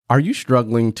Are you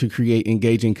struggling to create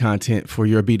engaging content for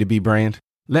your B2B brand?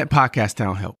 Let Podcast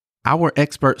Town help. Our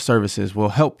expert services will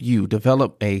help you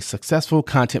develop a successful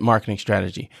content marketing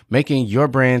strategy, making your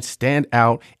brand stand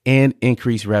out and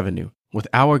increase revenue. With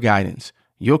our guidance,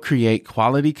 you'll create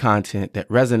quality content that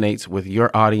resonates with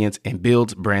your audience and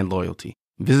builds brand loyalty.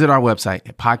 Visit our website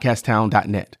at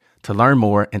podcasttown.net to learn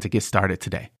more and to get started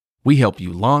today. We help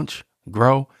you launch,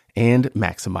 grow, and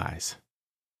maximize.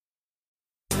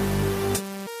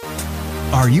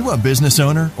 Are you a business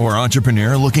owner or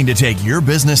entrepreneur looking to take your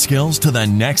business skills to the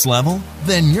next level?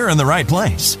 Then you're in the right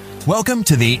place. Welcome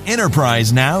to the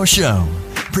Enterprise Now Show.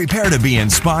 Prepare to be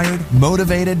inspired,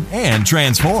 motivated, and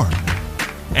transformed.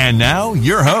 And now,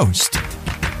 your host,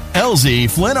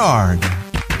 LZ Flinnard.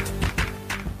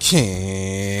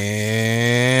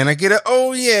 Can I get a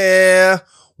oh yeah?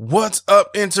 What's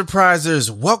up, Enterprisers?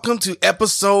 Welcome to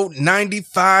episode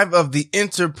 95 of the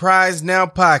Enterprise Now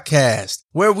podcast,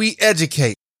 where we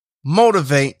educate,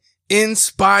 motivate,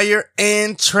 inspire,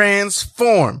 and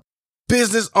transform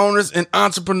business owners and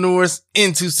entrepreneurs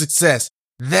into success.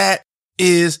 That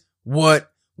is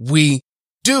what we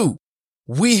do.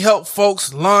 We help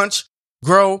folks launch,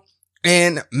 grow,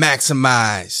 and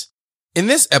maximize. In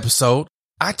this episode,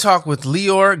 I talk with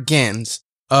Lior Gans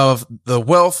of the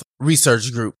Wealth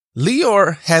Research Group.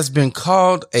 Lior has been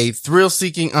called a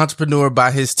thrill-seeking entrepreneur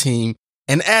by his team,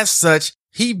 and as such,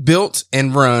 he built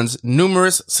and runs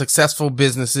numerous successful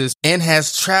businesses and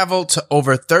has traveled to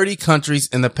over 30 countries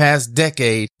in the past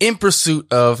decade in pursuit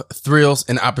of thrills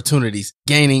and opportunities,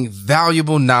 gaining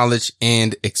valuable knowledge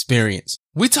and experience.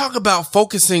 We talk about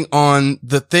focusing on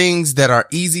the things that are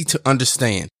easy to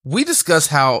understand. We discuss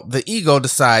how the ego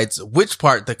decides which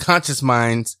part the conscious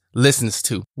mind listens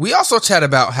to. We also chat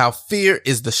about how fear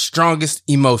is the strongest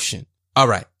emotion. All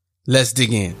right, let's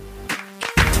dig in.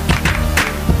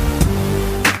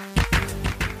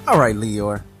 All right,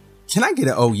 Lior, can I get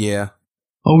an oh yeah?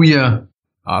 Oh yeah.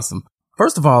 Awesome.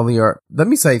 First of all, Lior, let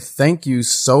me say thank you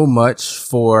so much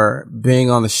for being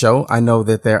on the show. I know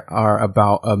that there are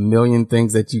about a million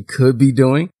things that you could be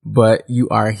doing, but you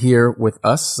are here with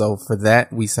us. So for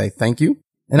that, we say thank you.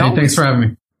 And thanks for having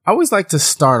me. I always like to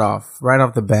start off right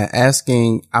off the bat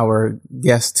asking our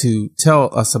guests to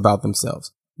tell us about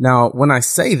themselves. Now, when I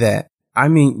say that, I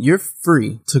mean you're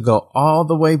free to go all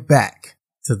the way back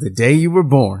to the day you were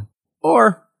born,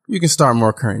 or you can start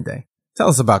more current day. Tell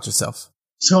us about yourself.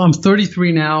 So I'm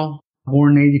 33 now,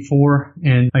 born in 84,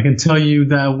 and I can tell you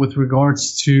that with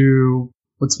regards to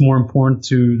what's more important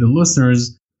to the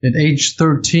listeners, at age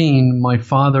 13, my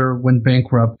father went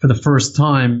bankrupt for the first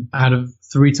time out of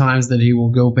 3 times that he will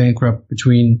go bankrupt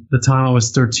between the time I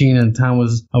was 13 and the time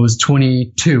I was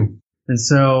 22. And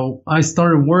so I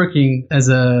started working as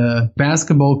a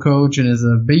basketball coach and as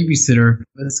a babysitter,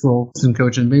 basketball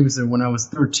coach and babysitter when I was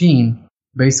 13,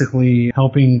 basically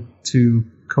helping to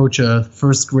coach a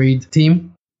first grade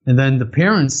team. And then the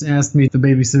parents asked me to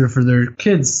babysitter for their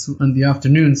kids in the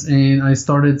afternoons, and I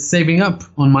started saving up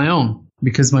on my own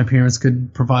because my parents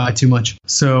could provide too much.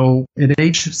 So at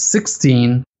age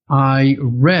 16, I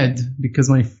read, because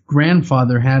my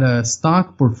grandfather had a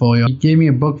stock portfolio. He gave me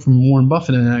a book from Warren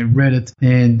Buffett and I read it,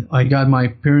 and I got my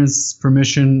parents'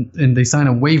 permission and they signed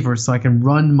a waiver so I can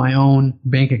run my own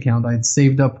bank account. I'd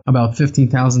saved up about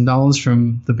 $15,000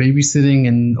 from the babysitting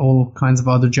and all kinds of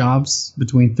other jobs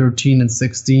between 13 and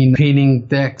 16, painting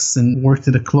decks and worked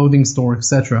at a clothing store,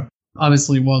 etc.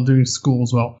 Obviously while doing school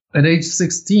as well. At age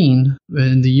 16,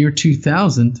 in the year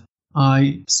 2000,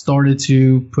 I started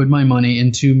to put my money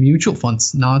into mutual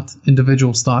funds, not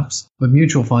individual stocks, but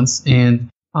mutual funds. And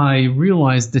I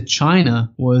realized that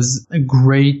China was a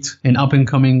great and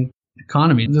up-and-coming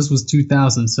economy. This was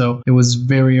 2000, so it was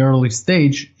very early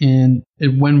stage, and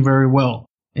it went very well.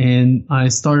 And I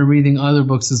started reading other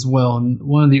books as well. And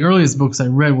one of the earliest books I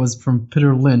read was from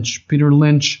Peter Lynch. Peter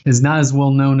Lynch is not as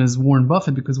well known as Warren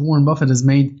Buffett because Warren Buffett has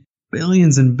made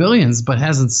billions and billions, but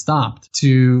hasn't stopped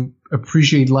to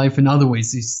appreciate life in other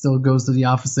ways. He still goes to the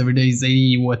office every day. He's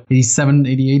 87,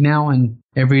 88 now, and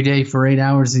every day for 8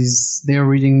 hours he's there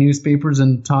reading newspapers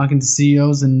and talking to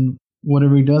CEOs and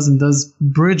whatever he does, and does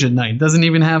bridge at night. Doesn't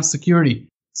even have security.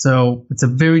 So it's a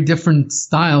very different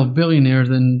style of billionaire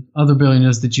than other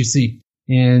billionaires that you see.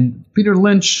 And Peter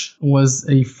Lynch was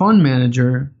a fund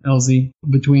manager, LZ,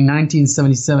 between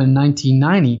 1977 and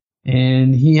 1990.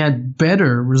 And he had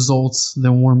better results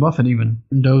than Warren Buffett even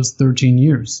in those 13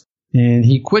 years. And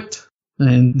he quit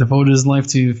and devoted his life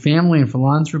to family and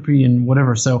philanthropy and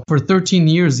whatever. So for 13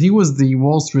 years, he was the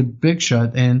Wall Street big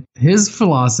shot. And his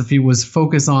philosophy was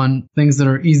focus on things that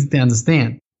are easy to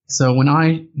understand. So when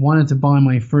I wanted to buy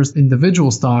my first individual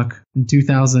stock in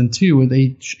 2002 at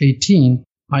age 18,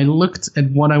 I looked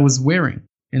at what I was wearing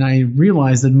and I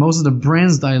realized that most of the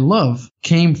brands that I love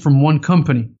came from one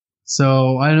company.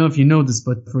 So I don't know if you know this,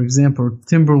 but for example,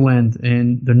 Timberland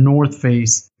and the North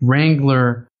Face,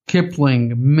 Wrangler,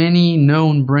 Kipling, many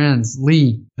known brands,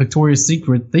 Lee, Victoria's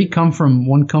Secret, they come from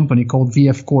one company called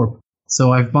VF Corp.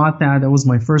 So I've bought that. That was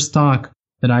my first stock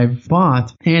that I've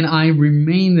bought. And I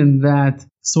remained in that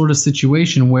sort of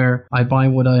situation where I buy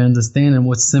what I understand and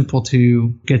what's simple to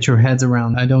get your heads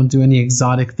around. I don't do any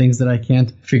exotic things that I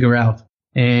can't figure out.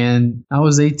 And I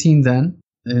was 18 then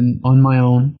and on my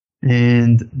own.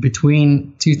 And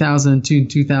between 2002 and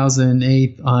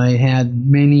 2008, I had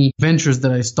many ventures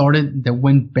that I started that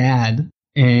went bad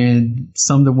and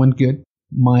some that went good.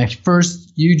 My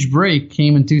first huge break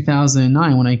came in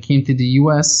 2009 when I came to the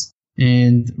US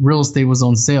and real estate was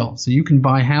on sale. So you can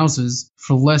buy houses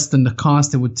for less than the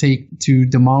cost it would take to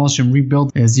demolish and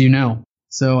rebuild, as you know.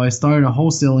 So I started a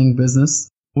wholesaling business,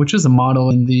 which is a model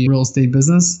in the real estate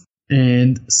business,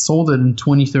 and sold it in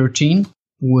 2013.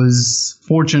 Was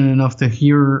fortunate enough to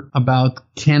hear about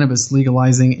cannabis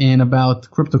legalizing and about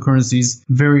cryptocurrencies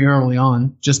very early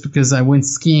on, just because I went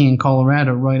skiing in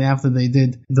Colorado right after they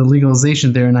did the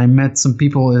legalization there, and I met some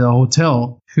people at a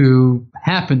hotel who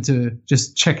happened to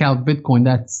just check out Bitcoin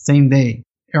that same day,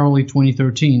 early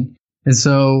 2013. And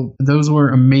so those were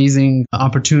amazing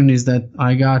opportunities that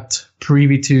I got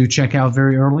privy to check out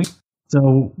very early.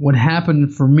 So what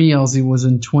happened for me, Elsie, was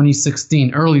in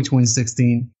 2016, early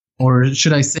 2016. Or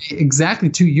should I say exactly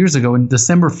 2 years ago, in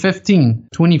December 15,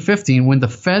 2015, when the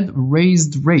Fed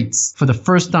raised rates for the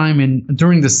first time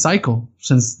during the cycle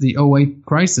since the 2008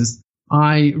 crisis,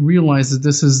 I realized that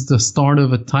this is the start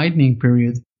of a tightening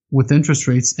period with interest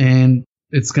rates, and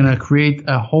it's going to create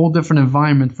a whole different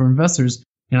environment for investors.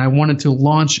 And I wanted to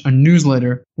launch a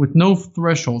newsletter with no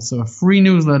threshold, so a free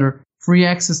newsletter, free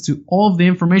access to all of the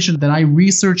information that I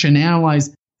research and analyze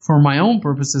for my own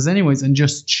purposes anyways, and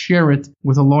just share it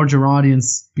with a larger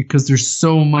audience because there's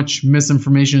so much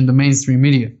misinformation in the mainstream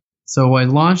media. So I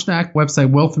launched that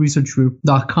website,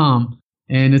 wealthresearchgroup.com,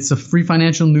 and it's a free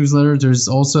financial newsletter. There's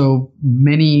also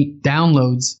many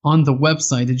downloads on the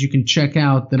website that you can check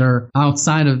out that are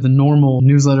outside of the normal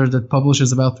newsletter that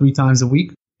publishes about 3 times a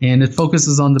week. And it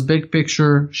focuses on the big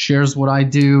picture, shares what I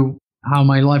do, how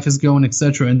my life is going,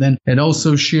 etc. And then it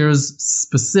also shares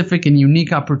specific and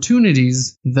unique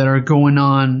opportunities that are going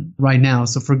on right now.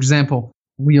 So for example,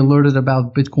 we alerted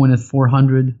about Bitcoin at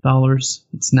 $400.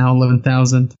 It's now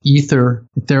 $11,000.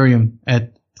 Ethereum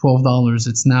at $12.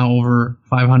 It's now over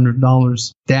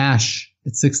 $500. Dash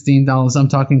at $16. I'm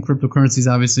talking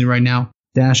cryptocurrencies obviously right now.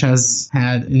 Dash has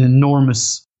had an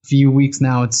enormous few weeks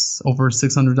now. It's over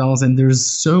 $600, and there's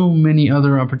so many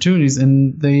other opportunities,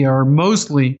 and they are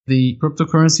mostly the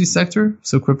cryptocurrency sector,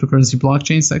 so cryptocurrency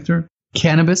blockchain sector,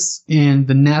 cannabis, and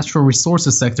the natural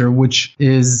resources sector, which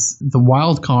is the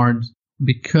wild card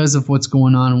because of what's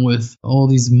going on with all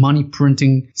these money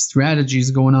printing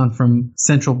strategies going on from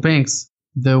central banks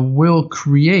that will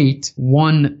create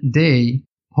one day,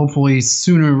 hopefully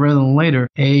sooner rather than later,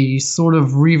 a sort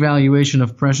of revaluation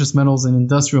of precious metals and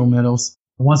industrial metals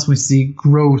once we see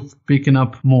growth picking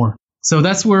up more. So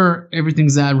that's where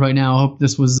everything's at right now. I hope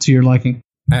this was to your liking.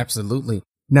 Absolutely.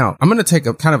 Now, I'm going to take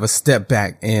a kind of a step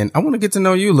back, and I want to get to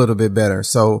know you a little bit better.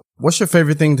 So what's your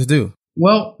favorite thing to do?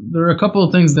 Well, there are a couple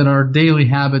of things that are daily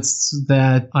habits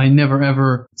that I never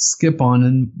ever skip on.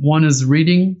 And one is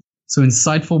reading. So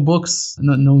insightful books,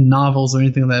 no novels or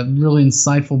anything like that, really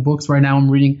insightful books. Right now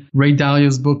I'm reading Ray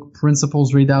Dalio's book,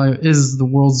 Principles. Ray Dalio is the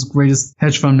world's greatest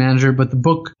hedge fund manager, but the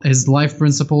book is life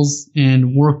principles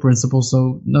and work principles,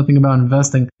 so nothing about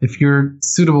investing if you're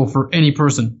suitable for any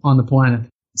person on the planet.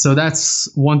 So that's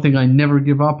one thing I never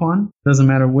give up on, doesn't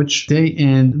matter which day.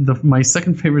 And my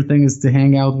second favorite thing is to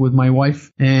hang out with my wife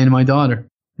and my daughter.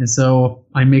 And so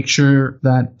I make sure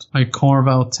that I carve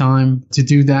out time to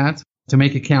do that, to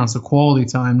make it count. So quality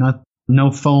time,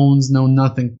 no phones, no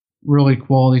nothing, really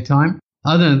quality time.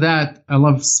 Other than that, I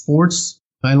love sports.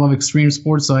 I love extreme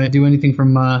sports. So I do anything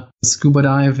from scuba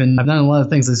dive, and I've done a lot of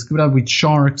things. I scuba dive with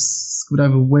sharks, scuba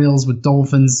dive with whales, with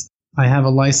dolphins. I have a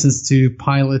license to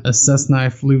pilot a Cessna. I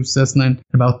flew Cessna in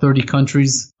about 30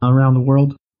 countries around the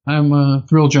world. I'm a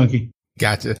thrill junkie.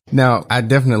 Gotcha. Now, I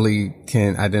definitely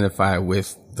can identify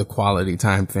with the quality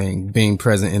time thing, being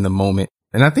present in the moment.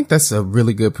 And I think that's a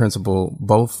really good principle,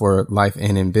 both for life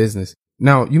and in business.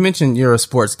 Now, you mentioned you're a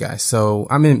sports guy, so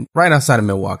I'm right outside of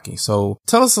Milwaukee. So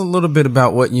tell us a little bit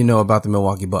about what you know about the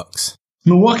Milwaukee Bucks.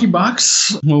 Milwaukee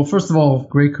Bucks. Well, first of all,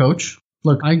 great coach.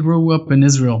 Look, I grew up in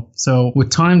Israel. So with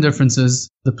time differences,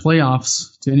 the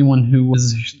playoffs, to anyone who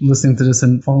was listening to this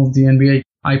and followed the NBA,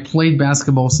 I played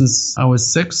basketball since I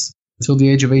was 6. until the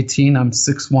age of 18, I'm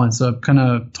 6'1", so I'm kind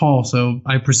of tall. So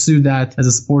I pursued that as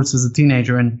a sports as a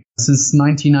teenager. And since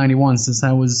 1991, since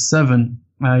I was 7,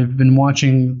 I've been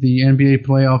watching the NBA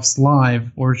playoffs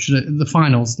live, or the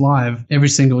finals live, every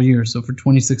single year. So for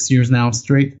 26 years now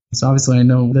straight. So obviously I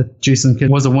know that Jason Kidd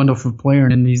was a wonderful player,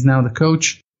 and he's now the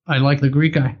coach. I like the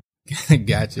Greek guy.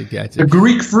 Gotcha. The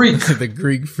Greek freak. The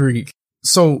Greek freak.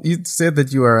 So you said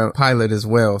that you are a pilot as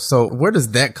well. So where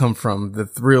does that come from, the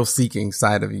thrill-seeking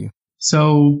side of you?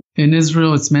 So in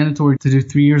Israel, it's mandatory to do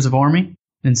 3 years of army.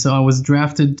 And so I was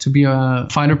drafted to be a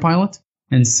fighter pilot.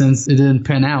 And since it didn't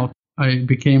pan out, I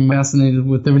became fascinated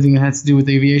with everything that had to do with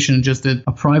aviation and just did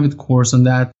a private course on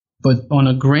that. But on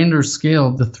a grander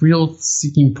scale, the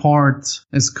thrill-seeking part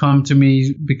has come to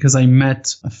me because I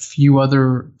met a few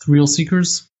other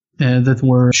thrill-seekers that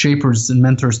were shapers and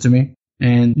mentors to me.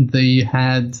 And they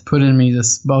had put in me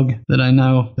this bug that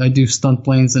I do stunt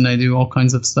planes and I do all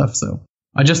kinds of stuff. So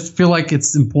I just feel like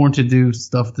it's important to do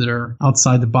stuff that are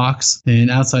outside the box and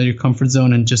outside your comfort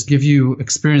zone and just give you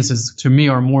experiences, to me,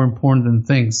 are more important than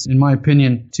things. In my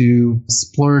opinion, to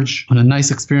splurge on a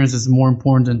nice experience is more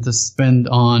important than to spend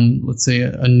on, let's say,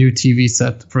 a new TV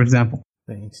set, for example.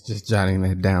 Thanks. Just jotting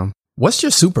that down. What's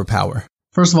your superpower?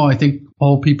 First of all, I think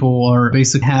all people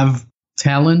have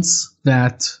talents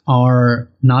that are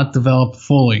not developed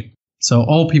fully. So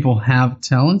all people have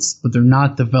talents, but they're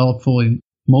not developed fully.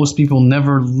 Most people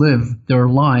never live their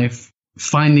life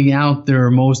finding out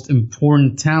their most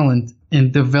important talent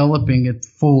and developing it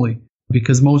fully,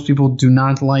 because most people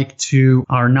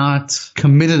are not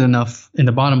committed enough in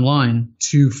the bottom line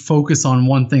to focus on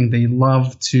one thing. They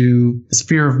love this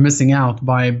fear of missing out.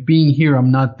 By being here,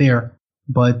 I'm not there.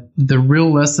 But the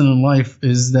real lesson in life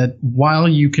is that while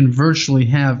you can virtually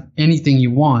have anything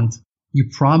you want, you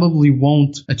probably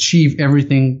won't achieve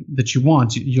everything that you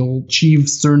want. You'll achieve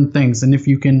certain things. And if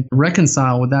you can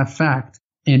reconcile with that fact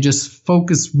and just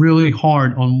focus really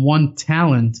hard on one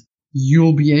talent,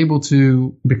 you'll be able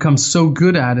to become so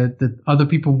good at it that other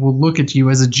people will look at you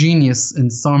as a genius in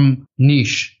some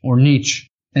niche.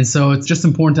 And so it's just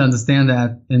important to understand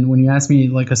that. And when you ask me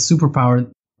like a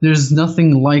superpower, there's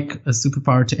nothing like a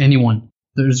superpower to anyone.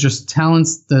 There's just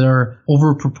talents that are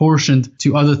over proportioned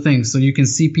to other things. So you can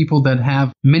see people that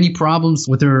have many problems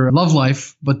with their love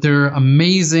life, but they're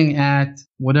amazing at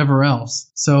whatever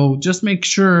else. So just make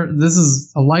sure, this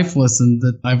is a life lesson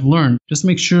that I've learned. Just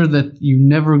make sure that you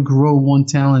never grow one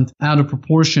talent out of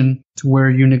proportion to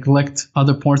where you neglect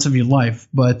other parts of your life.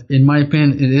 But in my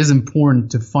opinion, it is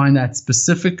important to find that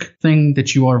specific thing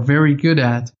that you are very good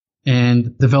at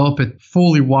and develop it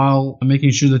fully while making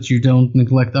sure that you don't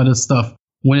neglect other stuff.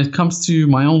 When it comes to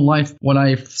my own life, what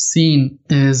I've seen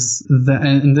is that,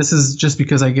 and this is just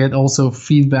because I get also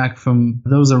feedback from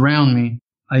those around me,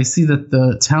 I see that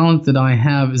the talent that I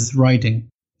have is writing.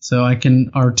 So I can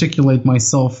articulate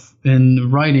myself in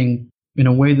writing in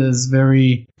a way that is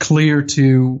very clear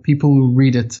to people who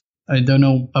read it. I don't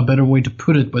know a better way to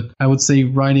put it, but I would say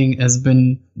writing has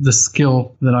been the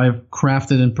skill that I've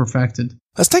crafted and perfected.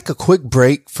 Let's take a quick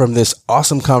break from this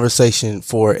awesome conversation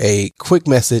for a quick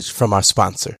message from our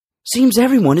sponsor. Seems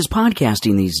everyone is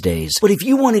podcasting these days, but if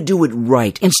you want to do it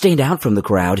right and stand out from the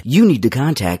crowd, you need to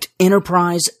contact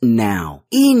Enterprise Now.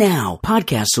 eNow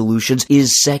Podcast Solutions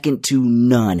is second to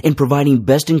none in providing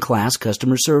best-in-class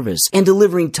customer service and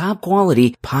delivering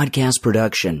top-quality podcast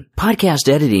production. Podcast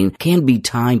editing can be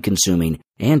time-consuming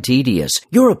and tedious.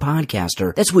 You're a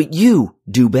podcaster. That's what you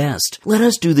do best. Let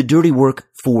us do the dirty work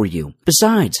for you.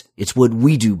 Besides, it's what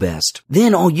we do best.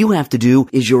 Then all you have to do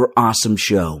is your awesome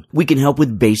show. We can help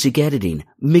with basic editing,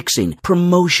 mixing,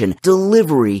 promotion,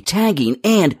 delivery, tagging,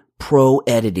 and pro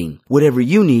editing. Whatever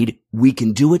you need, we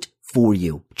can do it for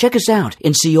you. Check us out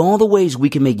and see all the ways we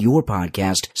can make your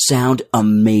podcast sound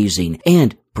amazing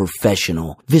and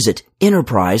professional. Visit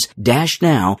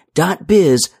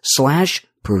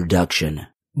enterprise-now.biz/production.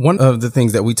 One of the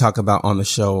things that we talk about on the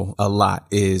show a lot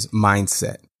is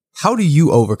mindset. How do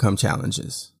you overcome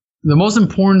challenges? The most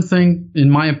important thing, in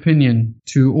my opinion,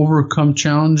 to overcome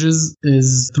challenges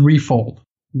is threefold.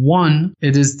 One,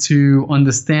 it is to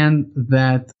understand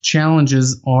that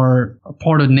challenges are a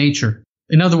part of nature.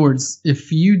 In other words,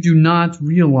 if you do not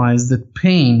realize that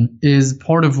pain is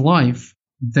part of life,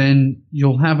 then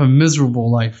you'll have a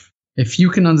miserable life. If you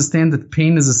can understand that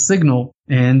pain is a signal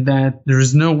and that there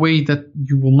is no way that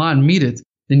you will not meet it,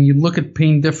 then you look at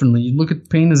pain differently. You look at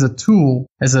pain as a tool,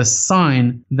 as a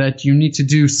sign that you need to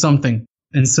do something.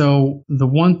 And so the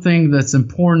one thing that's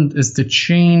important is to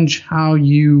change how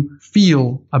you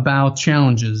feel about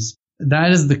challenges.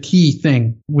 That is the key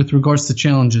thing with regards to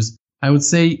challenges. I would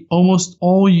say almost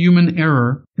all human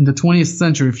error in the 20th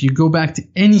century, if you go back to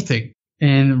anything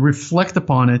and reflect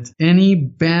upon it, any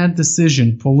bad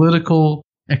decision, political,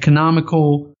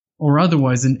 economical, or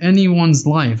otherwise, in anyone's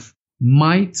life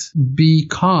might be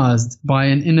caused by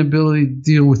an inability to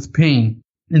deal with pain.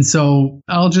 And so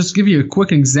I'll just give you a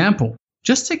quick example.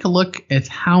 Just take a look at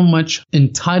how much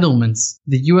entitlements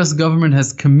the U.S. government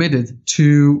has committed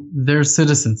to their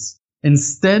citizens.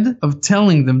 Instead of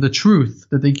telling them the truth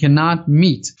that they cannot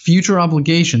meet future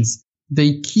obligations,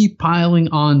 they keep piling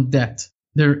on debt.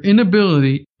 Their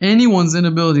inability, anyone's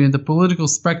inability in the political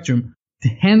spectrum, to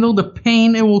handle the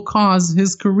pain it will cause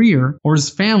his career or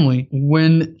his family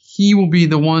when he will be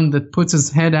the one that puts his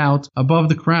head out above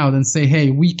the crowd and say, hey,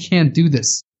 we can't do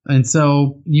this. And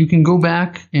so you can go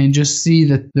back and just see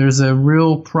that there's a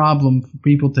real problem for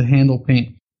people to handle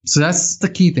pain. So that's the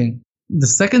key thing. The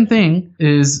second thing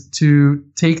is to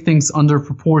take things under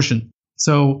proportion.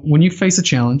 So when you face a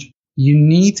challenge, you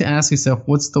need to ask yourself,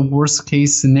 what's the worst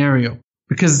case scenario?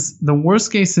 Because the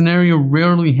worst case scenario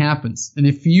rarely happens. And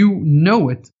if you know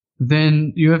it,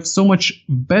 then you have so much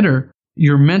better,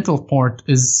 your mental part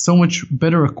is so much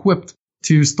better equipped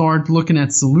to start looking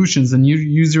at solutions, and you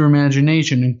use your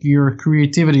imagination and your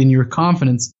creativity and your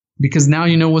confidence, because now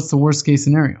you know what's the worst case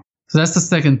scenario. So that's the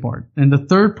second part. And the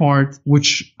third part,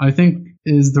 which I think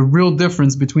is the real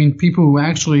difference between people who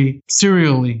actually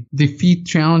serially defeat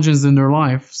challenges in their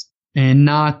lives and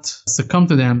not succumb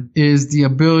to them, is the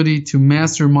ability to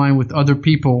mastermind with other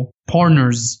people,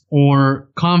 partners or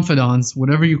confidants,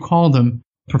 whatever you call them,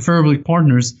 preferably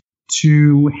partners,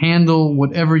 to handle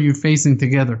whatever you're facing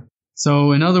together.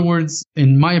 So in other words,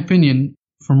 in my opinion,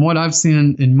 from what I've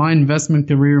seen in my investment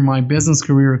career, my business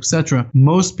career, etc.,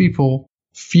 most people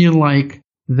feel like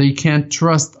they can't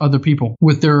trust other people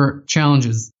with their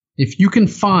challenges. If you can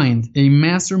find a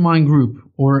mastermind group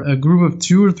or a group of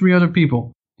 2 or 3 other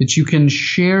people that you can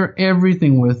share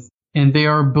everything with, and they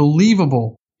are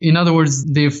believable, in other words,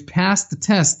 they've passed the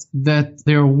test that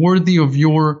they're worthy of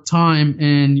your time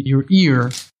and your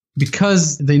ear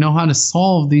because they know how to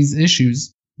solve these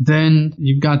issues, then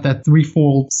you've got that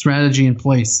threefold strategy in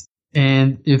place.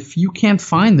 And if you can't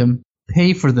find them,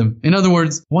 pay for them. In other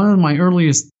words, one of my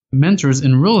earliest mentors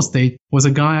in real estate was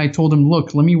a guy I told him,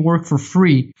 look, let me work for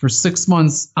free for 6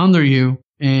 months under you,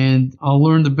 and I'll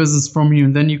learn the business from you,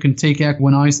 and then you can take act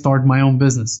when I start my own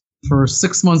business. For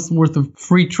 6 months worth of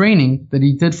free training that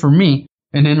he did for me,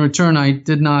 and in return I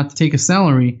did not take a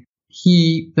salary,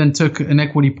 he then took an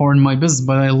equity part in my business.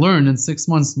 But I learned in 6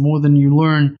 months more than you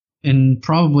learn in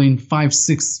probably in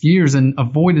 5-6 years, and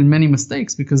avoided many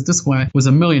mistakes, because this guy was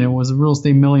a millionaire, was a real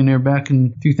estate millionaire back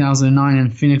in 2009 in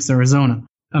Phoenix, Arizona.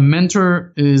 A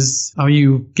mentor is how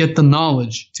you get the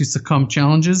knowledge to succumb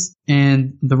challenges,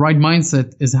 and the right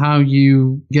mindset is how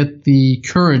you get the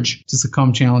courage to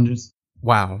succumb challenges.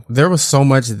 Wow. There was so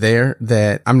much there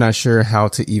that I'm not sure how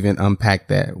to even unpack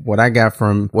that. What I got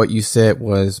from what you said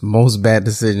was most bad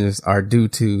decisions are due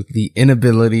to the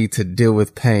inability to deal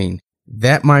with pain.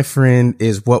 That, my friend,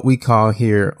 is what we call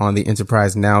here on the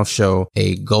Enterprise Now show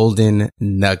a golden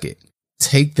nugget.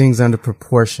 Take things under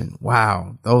proportion.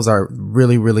 Wow. Those are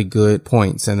really, really good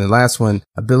points. And the last one,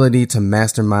 ability to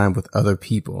mastermind with other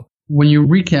people. When you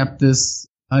recap this,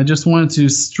 I just wanted to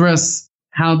stress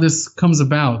how this comes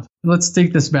about. Let's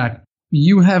take this back.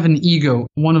 You have an ego.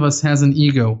 One of us has an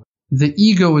ego. The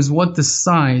ego is what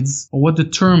decides or what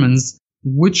determines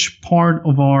which part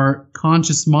of our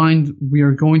conscious mind we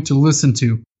are going to listen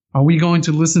to. Are we going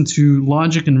to listen to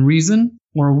logic and reason,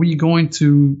 or are we going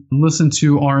to listen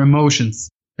to our emotions?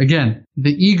 Again,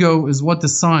 the ego is what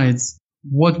decides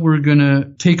what we're going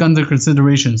to take under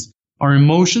considerations, our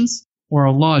emotions or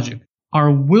our logic. Our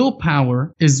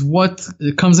willpower is what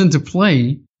comes into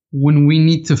play when we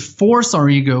need to force our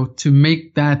ego to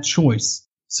make that choice.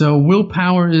 So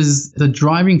willpower is the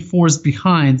driving force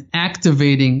behind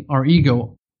activating our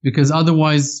ego, because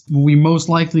otherwise we most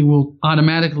likely will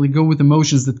automatically go with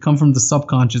emotions that come from the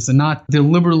subconscious and not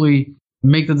deliberately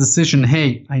make the decision,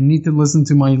 hey, I need to listen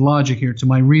to my logic here, to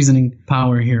my reasoning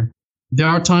power here. There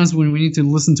are times when we need to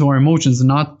listen to our emotions and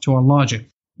not to our logic.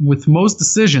 With most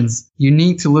decisions, you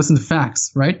need to listen to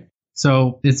facts, right?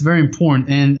 So it's very important.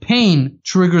 And pain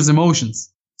triggers emotions.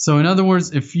 So in other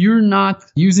words, if you're not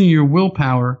using your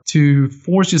willpower to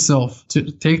force yourself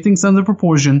to take things under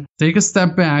proportion, take a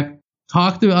step back,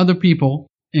 talk to other people,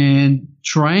 and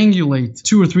triangulate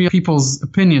 2 or 3 people's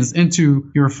opinions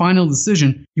into your final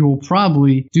decision, you will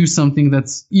probably do something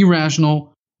that's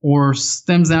irrational or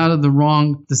stems out of the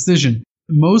wrong decision.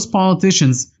 Most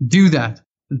politicians do that.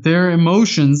 Their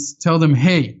emotions tell them,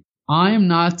 hey, I am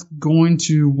not going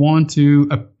to want to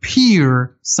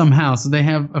appear somehow. So they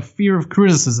have a fear of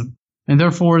criticism, and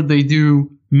therefore they do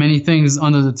many things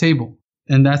under the table.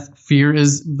 And that fear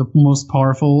is the most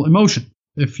powerful emotion.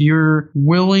 If you're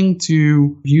willing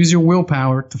to use your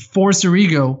willpower to force your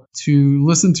ego to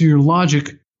listen to your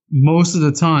logic most of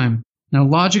the time. Now,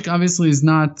 logic obviously is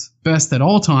not best at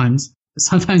all times.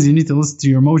 Sometimes you need to listen to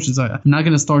your emotions. I'm not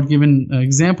going to start giving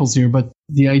examples here, but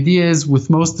the idea is with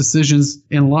most decisions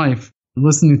in life,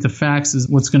 listening to facts is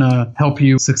what's going to help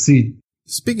you succeed.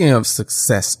 Speaking of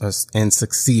success and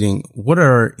succeeding, what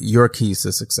are your keys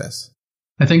to success?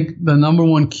 I think the number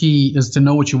one key is to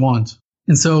know what you want.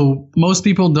 And so most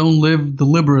people don't live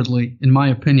deliberately, in my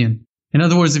opinion. In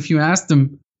other words, if you ask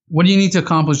them, what do you need to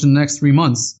accomplish in the next 3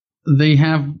 months? They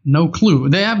have no clue.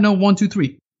 They have no 1, 2,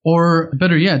 3. Or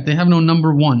better yet, they have no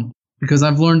number one. Because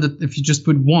I've learned that if you just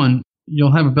put one,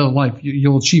 you'll have a better life.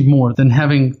 You'll achieve more than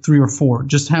having 3 or 4.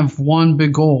 Just have one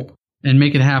big goal and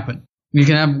make it happen. You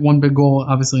can have one big goal,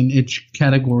 obviously, in each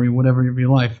category, whatever of your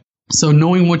life. So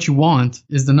knowing what you want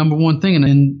is the number one thing.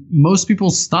 And most people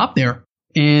stop there.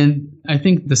 And I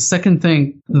think the second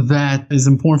thing that is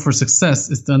important for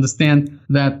success is to understand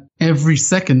that every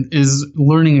second is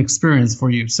learning experience for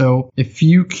you. So if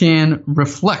you can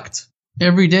reflect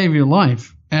every day of your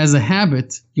life as a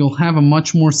habit, you'll have a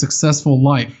much more successful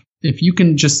life. If you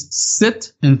can just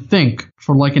sit and think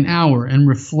for like an hour and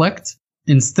reflect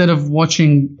instead of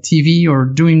watching TV or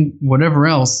doing whatever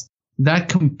else, that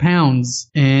compounds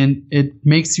and it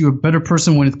makes you a better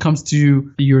person when it comes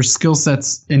to your skill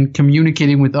sets in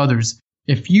communicating with others.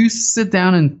 If you sit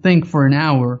down and think for an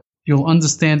hour, you'll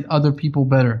understand other people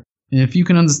better. And if you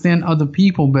can understand other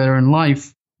people better in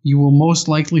life, you will most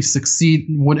likely succeed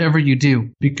in whatever you do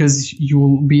because you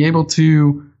will be able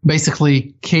to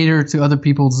basically cater to other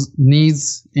people's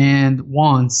needs and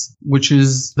wants, which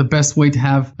is the best way to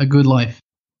have a good life.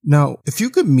 Now, if you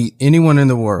could meet anyone in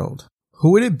the world,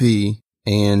 who would it be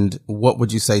and what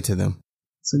would you say to them?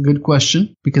 It's a good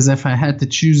question because if I had to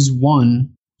choose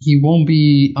one, he won't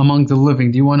be among the living.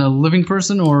 Do you want a living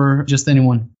person or just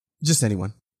anyone? Just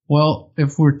anyone. Well,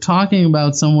 if we're talking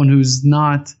about someone who's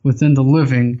not within the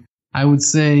living, I would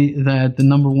say that the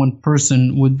number one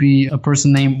person would be a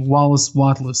person named Wallace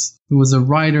Watless, who was a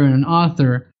writer and an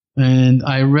author. And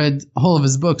I read all of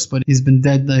his books, but he's been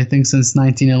dead, I think, since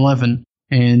 1911.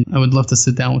 And I would love to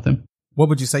sit down with him. What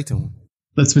would you say to him?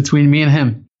 That's between me and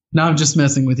him. No, I'm just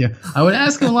messing with you. I would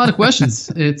ask him a lot of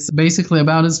questions. It's basically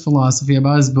about his philosophy,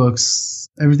 about his books,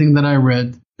 everything that I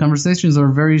read. Conversations are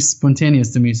very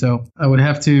spontaneous to me, so I would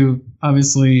have to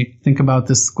obviously think about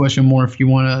this question more if you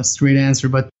want a straight answer,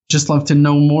 but just love to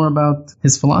know more about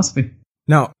his philosophy.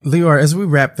 Now, Lior, as we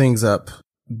wrap things up,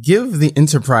 give the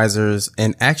enterprisers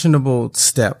an actionable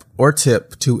step or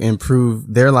tip to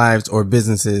improve their lives or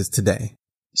businesses today.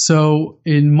 So,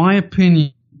 in my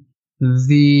opinion,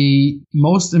 the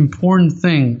most important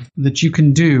thing that you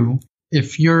can do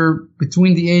if you're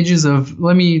between the ages of,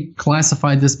 let me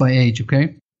classify this by age,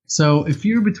 okay? So if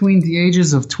you're between the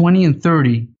ages of 20 and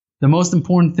 30, the most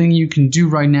important thing you can do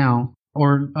right now,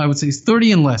 or I would say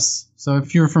 30 and less. So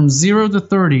if you're from 0 to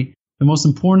 30, the most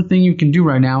important thing you can do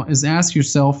right now is ask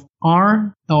yourself,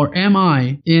 am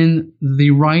I in the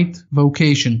right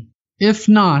vocation? If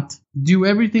not, do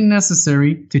everything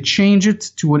necessary to change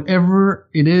it to whatever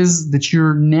it is that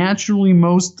you're naturally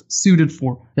most suited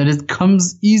for, that it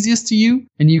comes easiest to you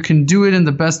and you can do it in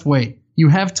the best way. You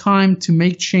have time to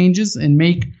make changes and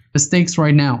make mistakes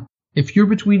right now. If you're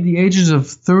between the ages of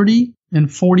 30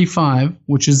 and 45,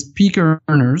 which is peak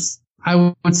earners, I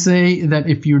would say that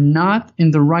if you're not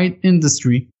in the right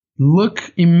industry,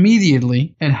 look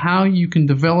immediately at how you can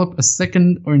develop a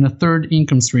second or a third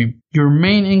income stream. Your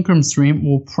main income stream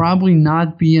will probably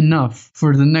not be enough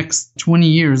for the next 20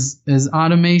 years as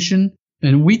automation.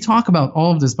 And we talk about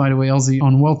all of this, by the way, Elsie,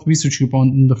 on Wealth Research Group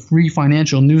on the free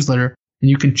financial newsletter. And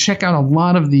you can check out a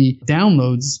lot of the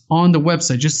downloads on the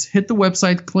website. Just hit the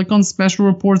website, click on special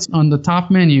reports on the top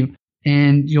menu,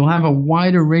 and you'll have a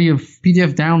wide array of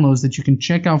PDF downloads that you can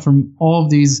check out from all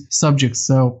of these subjects.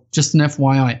 So just an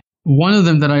FYI. One of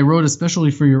them that I wrote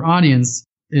especially for your audience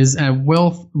is at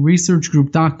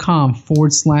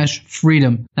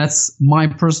wealthresearchgroup.com/freedom. That's my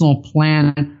personal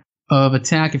plan of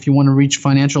attack if you want to reach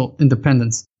financial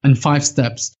independence in 5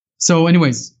 steps. So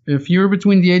anyways, if you're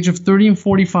between the age of 30 and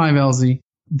 45, LZ,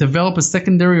 develop a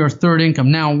secondary or third income.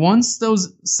 Now, once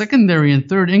those secondary and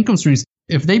third income streams,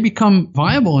 if they become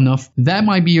viable enough, that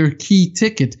might be your key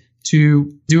ticket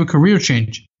to do a career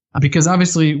change. Because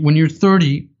obviously, when you're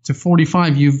 30 to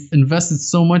 45, you've invested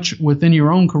so much within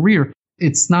your own career,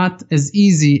 it's not as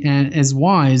easy and as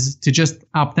wise to just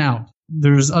opt out.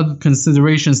 There's other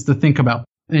considerations to think about.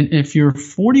 And if you're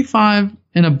 45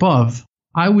 and above,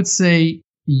 I would say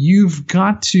you've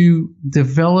got to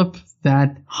develop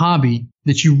that hobby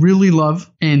that you really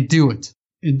love and do it.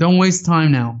 And don't waste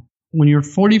time now. When you're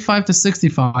 45 to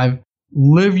 65,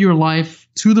 live your life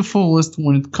to the fullest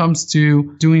when it comes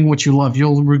to doing what you love.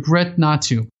 You'll regret not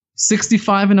to.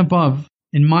 65 and above,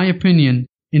 in my opinion,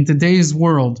 in today's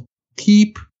world,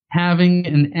 keep having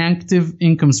an active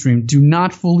income stream. Do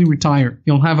not fully retire.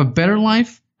 You'll have a better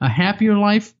life, a happier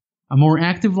life, a more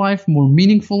active life, more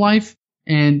meaningful life.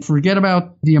 And forget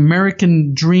about the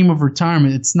American dream of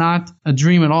retirement. It's not a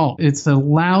dream at all. It's a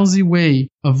lousy way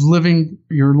of living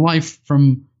your life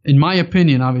from, in my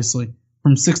opinion, obviously,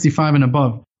 from 65 and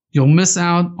above. You'll miss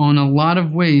out on a lot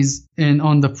of ways and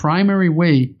on the primary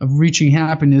way of reaching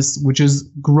happiness, which is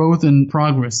growth and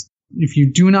progress. If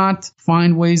you do not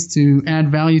find ways to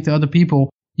add value to other people,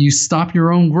 you stop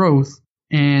your own growth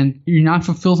and you're not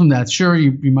fulfilled from that. Sure,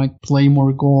 you might play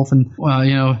more golf and,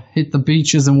 hit the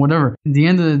beaches and whatever. At the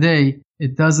end of the day,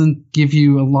 it doesn't give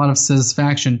you a lot of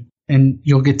satisfaction and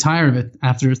you'll get tired of it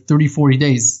after 30, 40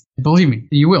 days. Believe me,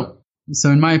 you will. So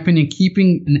in my opinion,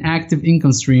 keeping an active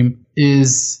income stream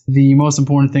is the most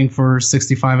important thing for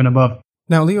 65 and above.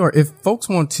 Now, Lior, if folks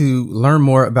want to learn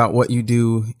more about what you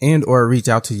do and or reach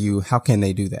out to you, how can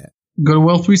they do that? Go to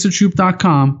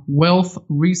wealthresearchgroup.com,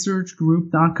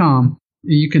 wealthresearchgroup.com.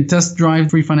 You can test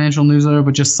drive free financial newsletter,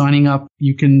 but just signing up,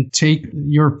 you can take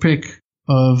your pick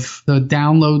of the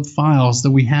download files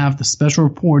that we have, the special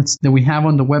reports that we have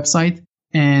on the website.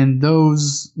 And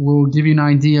those will give you an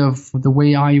idea of the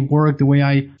way I work, the way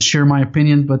I share my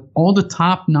opinions. But all the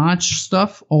top-notch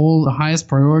stuff, all the highest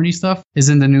priority stuff is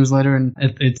in the newsletter. And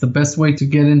it's the best way to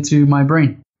get into my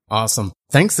brain. Awesome.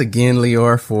 Thanks again,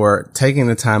 Lior, for taking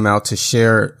the time out to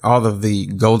share all of the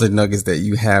golden nuggets that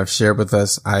you have shared with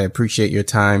us. I appreciate your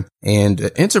time. And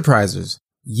Enterprisers,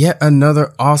 yet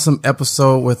another awesome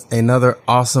episode with another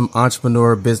awesome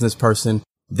entrepreneur, business person.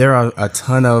 There are a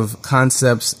ton of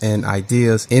concepts and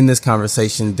ideas in this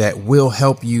conversation that will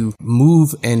help you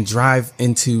move and drive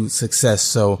into success.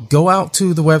 So go out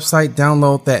to the website,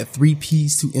 download that 3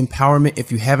 Ps to empowerment.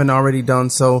 If you haven't already done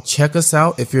so, check us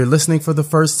out. If you're listening for the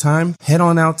first time, head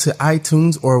on out to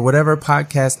iTunes or whatever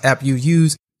podcast app you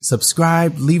use.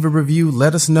 Subscribe, leave a review,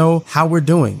 let us know how we're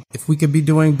doing, if we could be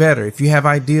doing better. If you have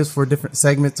ideas for different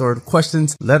segments or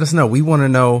questions, let us know. We want to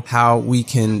know how we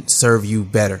can serve you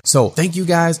better. So thank you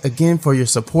guys again for your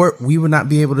support. We would not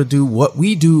be able to do what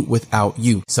we do without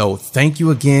you. So thank you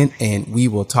again, and we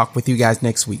will talk with you guys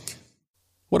next week.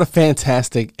 What a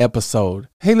fantastic episode.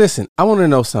 Hey, listen, I want to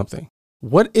know something.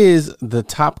 What is the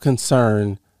top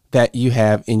concern that you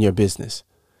have in your business?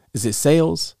 Is it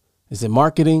sales? Is it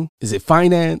marketing? Is it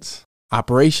finance?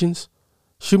 Operations?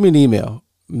 Shoot me an email,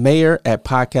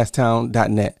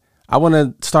 mayor@podcasttown.net. I want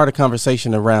to start a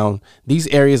conversation around these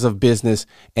areas of business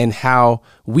and how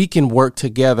we can work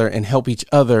together and help each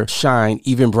other shine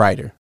even brighter.